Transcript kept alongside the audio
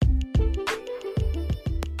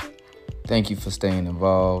Thank you for staying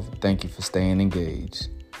involved. Thank you for staying engaged.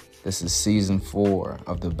 This is season 4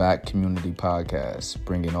 of the Back Community Podcast,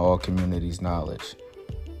 bringing all communities knowledge.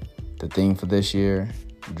 The theme for this year,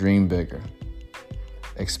 dream bigger.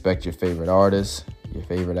 Expect your favorite artists, your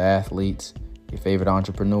favorite athletes, your favorite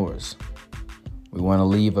entrepreneurs. We want to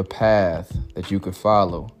leave a path that you could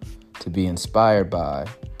follow to be inspired by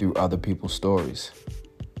through other people's stories.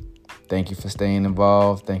 Thank you for staying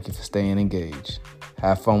involved. Thank you for staying engaged.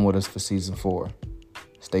 Have fun with us for season 4.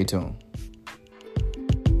 Stay tuned.